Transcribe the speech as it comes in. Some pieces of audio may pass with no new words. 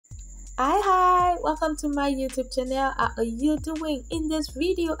Hi, welcome to my YouTube channel. How are you doing? In this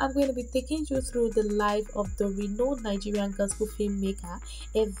video, I'm going to be taking you through the life of the renowned Nigerian gospel filmmaker,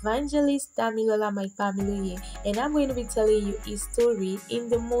 evangelist Damilola Mike Bamiloye, and I'm going to be telling you his story in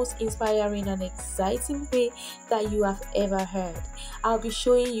the most inspiring and exciting way that you have ever heard. I'll be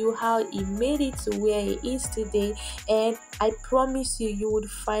showing you how he made it to where he is today, and I promise you, you would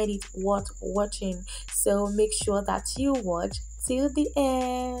find it worth watching. So make sure that you watch till the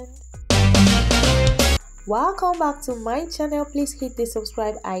end. Welcome back to my channel. Please hit the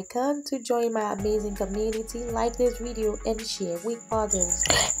subscribe icon to join my amazing community. Like this video and share with others.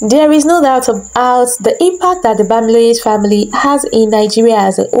 There is no doubt about the impact that the Bamiloye family has in Nigeria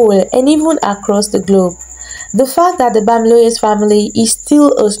as a whole and even across the globe. The fact that the Bamiloye family is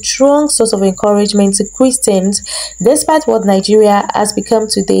still a strong source of encouragement to Christians, despite what Nigeria has become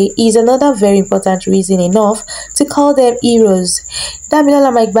today, is another very important reason enough to call them heroes.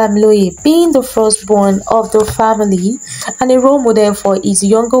 Damilola Mike Bamiloye, being the firstborn of the family and a role model for his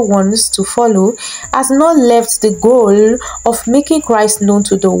younger ones to follow, has not left the goal of making Christ known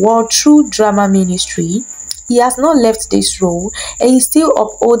to the world through drama ministry. He has not left this role and is still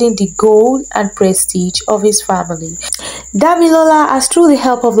upholding the goal and prestige of his family. Damilola has, through the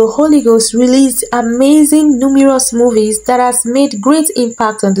help of the Holy Ghost, released amazing numerous movies that has made great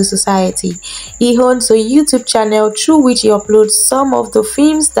impact on the society. He owns a YouTube channel through which he uploads some of the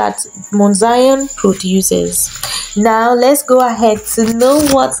films that Mount Zion produces. Now let's go ahead to know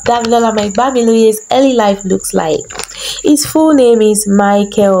what Damilola Mike Bamiloye's early life looks like. His full name is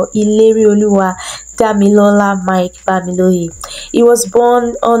Michael Ilerioluwa Damilola Mike Bamiloye. He was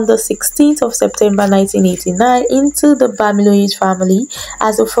born on the 16th of September 1989 into the Bamiloye family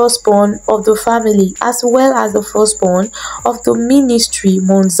as the firstborn of the family, as well as the firstborn of the ministry,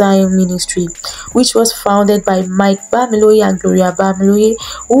 Mount Zion Ministry, which was founded by Mike Bamiloye and Gloria Bamiloye,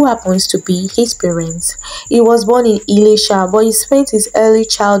 who happens to be his parents. He was born in Ilesha, but he spent his early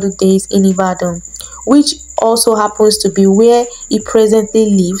childhood days in Ibadan, which also happens to be where he presently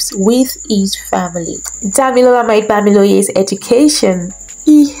lives with his family. Damilola Mike Bamiloye's education.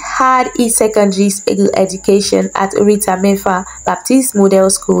 He had his secondary school education at Rita Mefa Baptist Model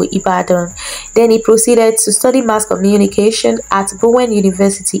School, Ibadan. Then he proceeded to study mass communication at Bowen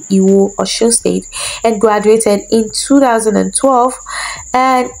University, Iwo, Osun State, and graduated in 2012.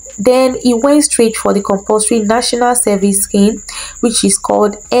 And then he went straight for the compulsory national service scheme, which is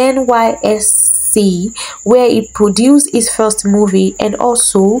called NYSC, where he produced his first movie and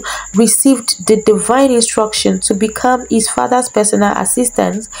also received the divine instruction to become his father's personal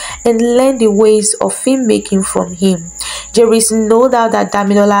assistant and learn the ways of filmmaking from him. There is no doubt that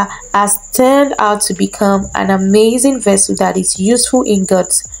Damilola has turned out to become an amazing vessel that is useful in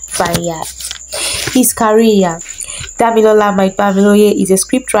God's vineyard. His career. Damilola Mike Bamiloye is a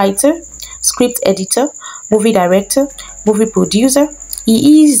scriptwriter, script editor, movie director, movie producer.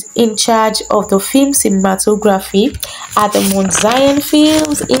 He is in charge of the film cinematography at the Mount Zion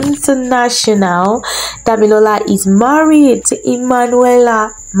Films International. Damilola is married to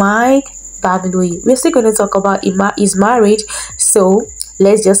Emanuela Mike Bamiloye. We're still going to talk about his marriage, so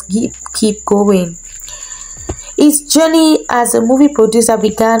let's just keep going. His journey as a movie producer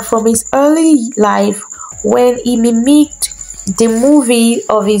began from his early life when he mimicked the movie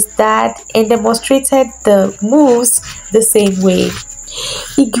of his dad and demonstrated the moves the same way.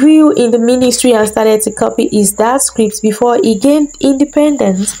 He grew in the ministry and started to copy his dad's scripts before he gained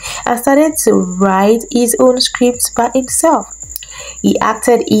independence and started to write his own scripts by himself. He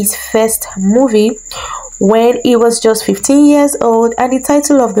acted his first movie when he was just 15 years old, and the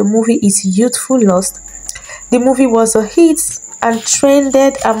title of the movie is Youthful Lust. The movie was a hit and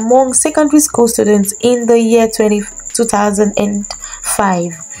trended among secondary school students in the year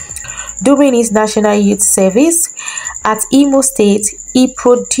 2005. During his National Youth Service at Imo State, he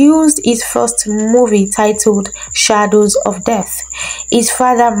produced his first movie titled Shadows of Death. His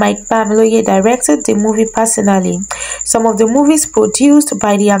father, Mike Bamiloye, directed the movie personally. Some of the movies produced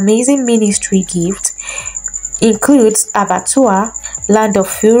by the amazing ministry gift includes Abattoir, Land of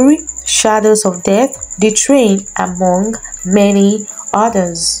Fury, Shadows of Death, The Train, among many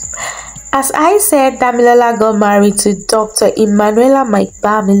others. As I said, Damilola got married to Dr. Emanuela Mike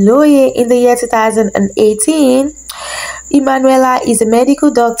Bamiloye in the year 2018. Emanuela is a medical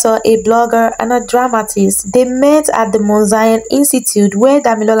doctor, a blogger, and a dramatist. They met at the Mount Zion Institute, where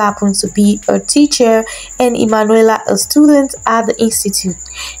Damilola happened to be a teacher and Emanuela a student at the institute.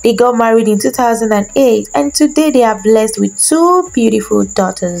 They got married in 2008, and today they are blessed with two beautiful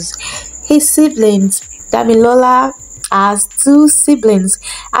daughters. His siblings, Damilola has two siblings.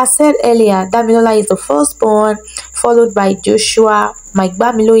 As said earlier, Damilola is the firstborn, followed by Joshua Mike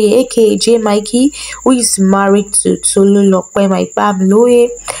Bamiloye, aka J Mikey, who is married to Damilola Mike Bamiloye,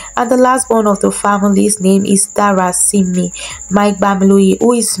 and the last born of the family's name is Darasimi Mike Bamiloye,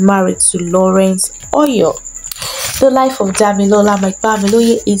 who is married to Lawrence Oyo. The life of Damilola Mike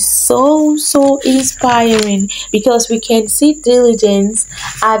Bamiloye is so inspiring because we can see diligence,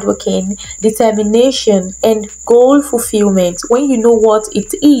 hard working, determination, and goal fulfillment. When you know what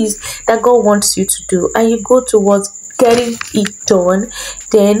it is that God wants you to do and you go towards getting it done,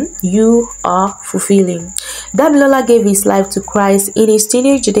 then you are fulfilling. Damilola gave his life to Christ in his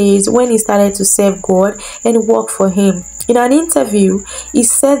teenage days when he started to serve God and work for him. In an interview, he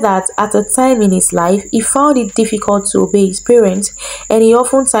said that at a time in his life, he found it difficult to obey his parents, and he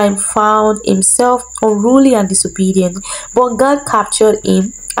oftentimes found himself unruly and disobedient. But God captured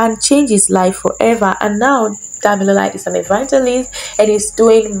him and changed his life forever. And now Damilola is an evangelist and is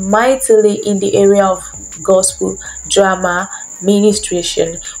doing mightily in the area of gospel, drama,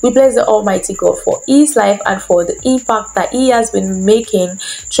 ministration. We bless the Almighty God for his life and for the impact that he has been making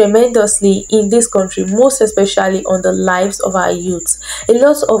tremendously in this country, most especially on the lives of our youths. A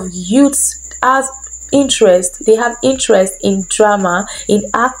lot of youths have interest in drama, in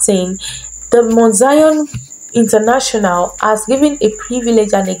acting. The Mount Zion International has given a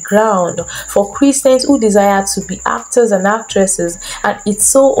privilege and a ground for Christians who desire to be actors and actresses, and it's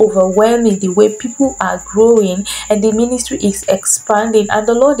so overwhelming the way people are growing and the ministry is expanding, and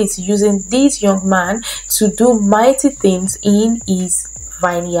the Lord is using this young man to do mighty things in his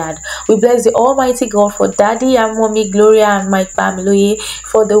vineyard. We bless the Almighty God for Daddy and Mommy Gloria and Mike Bamiloye,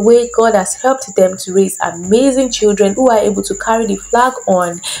 for the way God has helped them to raise amazing children who are able to carry the flag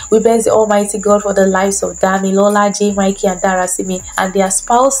on. We bless the Almighty God for the lives of Damilola, J Mikey, and Darasimi and their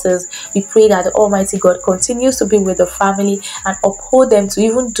spouses. We pray that the Almighty God continues to be with the family and uphold them to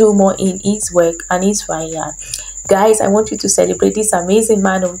even do more in his work and his vineyard. Guys, I want you to celebrate this amazing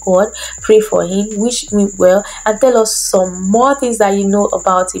man of God. Pray for him, wish him well, and tell us some more things that you know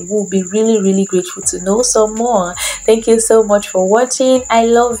about him. We'll be really grateful to know some more. Thank you so much for watching. I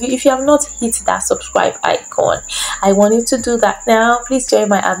love you. If you have not hit that subscribe icon, I want you to do that now. Please join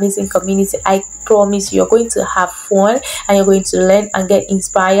my amazing community. I promise you're going to have fun and you're going to learn and get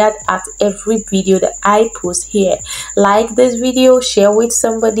inspired at every video that I post here. Like this video, share with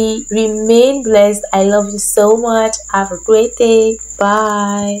somebody. Remain blessed. I love you so much. Have a great day.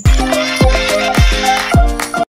 Bye.